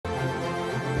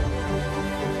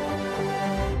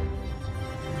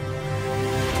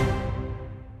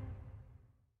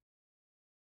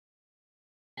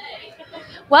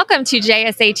Welcome to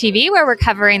JSA TV, where we're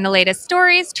covering the latest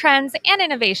stories, trends, and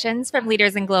innovations from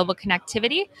leaders in global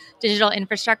connectivity, digital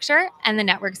infrastructure, and the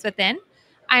networks within.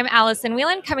 I'm Allison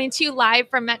Whelan, coming to you live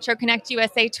from Metro Connect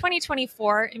USA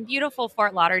 2024 in beautiful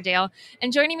Fort Lauderdale.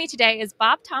 And joining me today is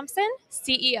Bob Thompson,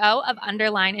 CEO of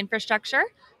Underline Infrastructure.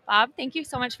 Bob, thank you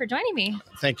so much for joining me.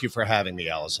 Thank you for having me,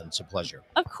 Allison. It's a pleasure.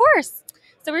 Of course.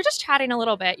 So we were just chatting a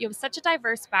little bit. You have such a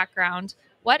diverse background.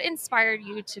 What inspired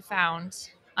you to found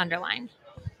Underline?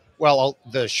 Well,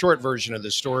 the short version of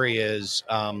the story is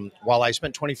while I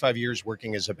spent 25 years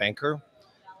working as a banker,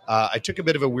 I took a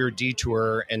bit of a weird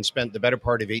detour and spent the better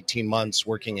part of 18 months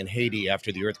working in Haiti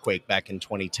after the earthquake back in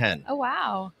 2010. Oh,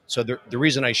 wow. So the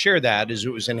reason I share that is it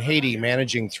was in Haiti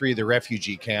managing 3 of the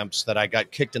refugee camps that I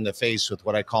got kicked in the face with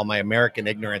what I call my American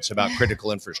ignorance about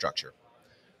critical infrastructure.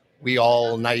 We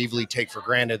all naively take for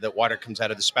granted that water comes out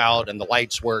of the spout and the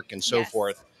lights work and so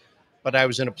forth. But I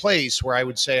was in a place where I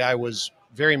would say I was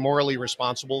very morally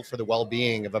responsible for the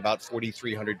well-being of about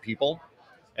 4,300 people.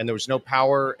 And there was no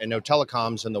power and no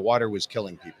telecoms, and the water was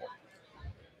killing people.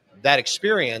 That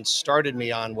experience started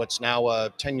me on what's now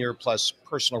a 10-year plus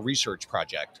personal research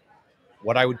project,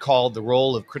 what I would call the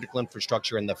role of critical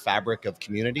infrastructure in the fabric of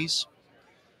communities,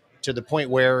 to the point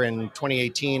where in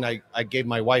 2018, I gave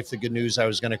my wife the good news I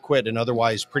was going to quit an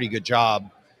otherwise pretty good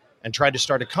job and tried to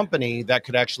start a company that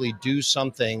could actually do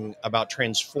something about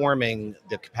transforming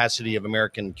the capacity of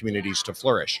American communities to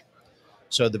flourish.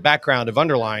 So the background of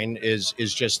Underline is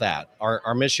just that.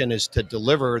 Our mission is to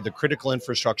deliver the critical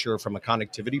infrastructure from a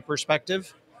connectivity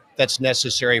perspective that's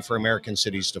necessary for American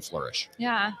cities to flourish.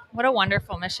 Yeah, what a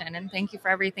wonderful mission. And thank you for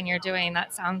everything you're doing.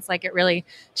 That sounds like it really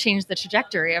changed the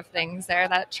trajectory of things there,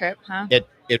 that trip, huh?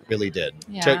 It really did.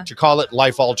 Yeah. To call it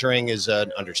life-altering is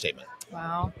an understatement.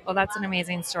 Wow. Well, that's an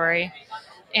amazing story.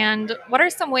 And what are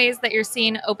some ways that you're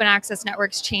seeing open access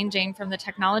networks changing from the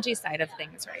technology side of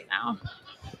things right now?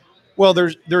 Well,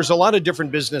 there's a lot of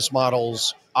different business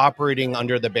models operating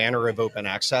under the banner of open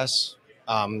access,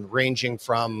 ranging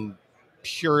from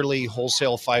purely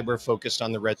wholesale fiber focused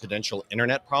on the residential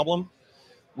internet problem,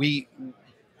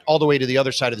 all the way to the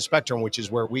other side of the spectrum, which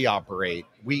is where we operate.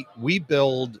 We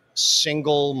build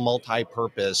single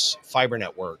multi-purpose fiber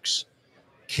networks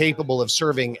capable of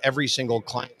serving every single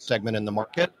client segment in the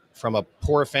market, from a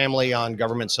poor family on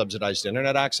government subsidized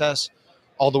internet access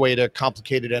all the way to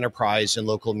complicated enterprise and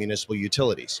local municipal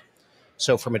utilities.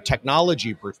 So from a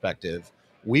technology perspective,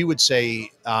 we would say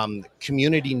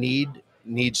community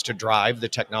needs to drive the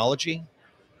technology.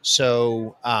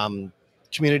 So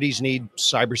communities need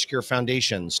cybersecure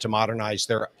foundations to modernize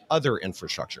their other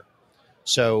infrastructure.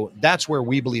 So that's where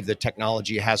we believe the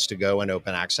technology has to go in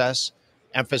open access.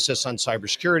 Emphasis on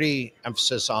cybersecurity,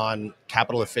 emphasis on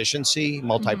capital efficiency,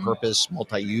 multi-purpose,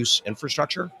 multi-use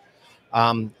infrastructure.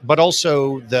 But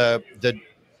also the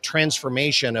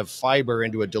transformation of fiber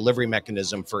into a delivery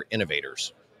mechanism for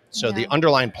innovators. So the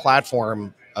Underlying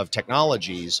platform of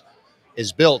technologies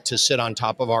is built to sit on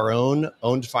top of our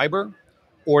owned fiber,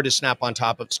 or to snap on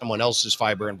top of someone else's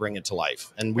fiber and bring it to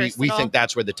life. And we think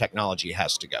that's where the technology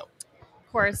has to go.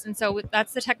 Of course. And so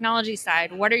that's the technology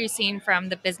side. What are you seeing from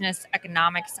the business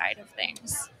economic side of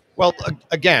things? Well,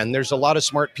 again, there's a lot of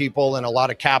smart people and a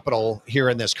lot of capital here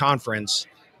in this conference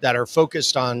that are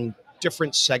focused on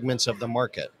different segments of the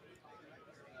market.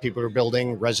 People are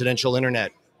building residential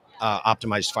internet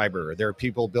optimized fiber. There are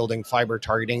people building fiber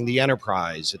targeting the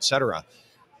enterprise, et cetera.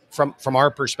 From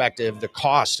our perspective, the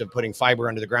cost of putting fiber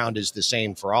under the ground is the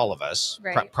same for all of us,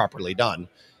 properly done.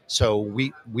 So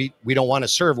we don't want to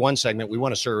serve one segment. We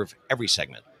want to serve every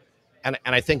segment. And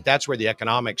I think that's where the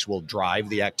economics will drive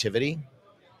the activity,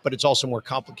 but it's also more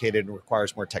complicated and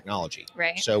requires more technology.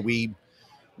 Right. So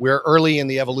we're early in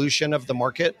the evolution of the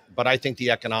market, but I think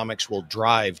the economics will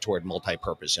drive toward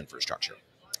multi-purpose infrastructure.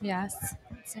 Yes,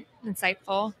 it's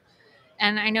insightful.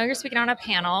 And I know you're speaking on a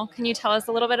panel. Can you tell us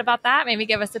a little bit about that? Maybe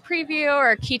give us a preview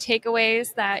or key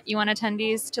takeaways that you want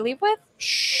attendees to leave with?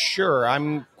 Sure.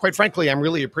 Quite frankly, I'm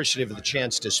really appreciative of the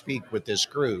chance to speak with this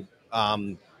group.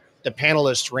 The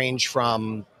panelists range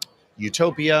from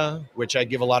Utopia, which I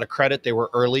give a lot of credit. They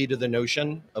were early to the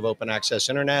notion of open access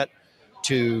internet,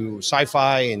 to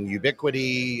sci-fi and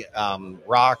ubiquity,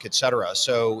 rock, et cetera.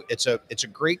 So it's a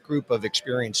great group of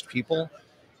experienced people.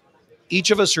 Each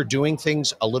of us are doing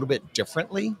things a little bit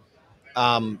differently.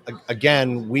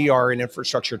 Again, we are an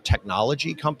infrastructure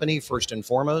technology company, first and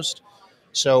foremost.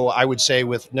 So I would say,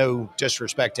 with no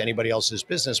disrespect to anybody else's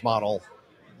business model,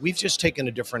 we've just taken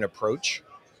a different approach.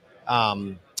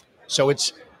 So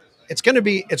it's going to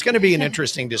be an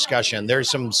interesting discussion. There's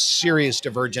some serious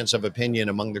divergence of opinion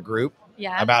among the group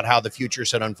about how the future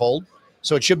should unfold.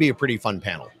 So it should be a pretty fun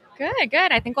panel. Good,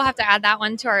 good. I think we'll have to add that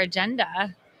one to our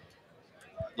agenda.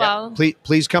 Well,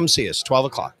 please come see us, 12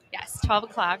 o'clock. Yes, 12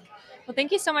 o'clock. Well,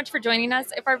 thank you so much for joining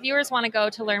us. If our viewers want to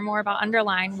go to learn more about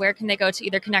Underline, where can they go to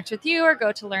either connect with you or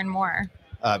go to learn more?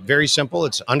 Very simple.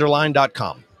 It's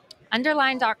underline.com.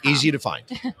 Underline.com. Easy to find.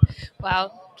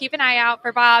 Well, keep an eye out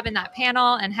for Bob and that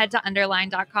panel and head to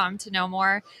underline.com to know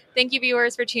more. Thank you,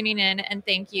 viewers, for tuning in, and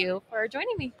thank you for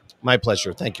joining me. My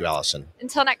pleasure. Thank you, Allison.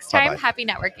 Until next time, Bye-bye. happy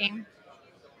networking.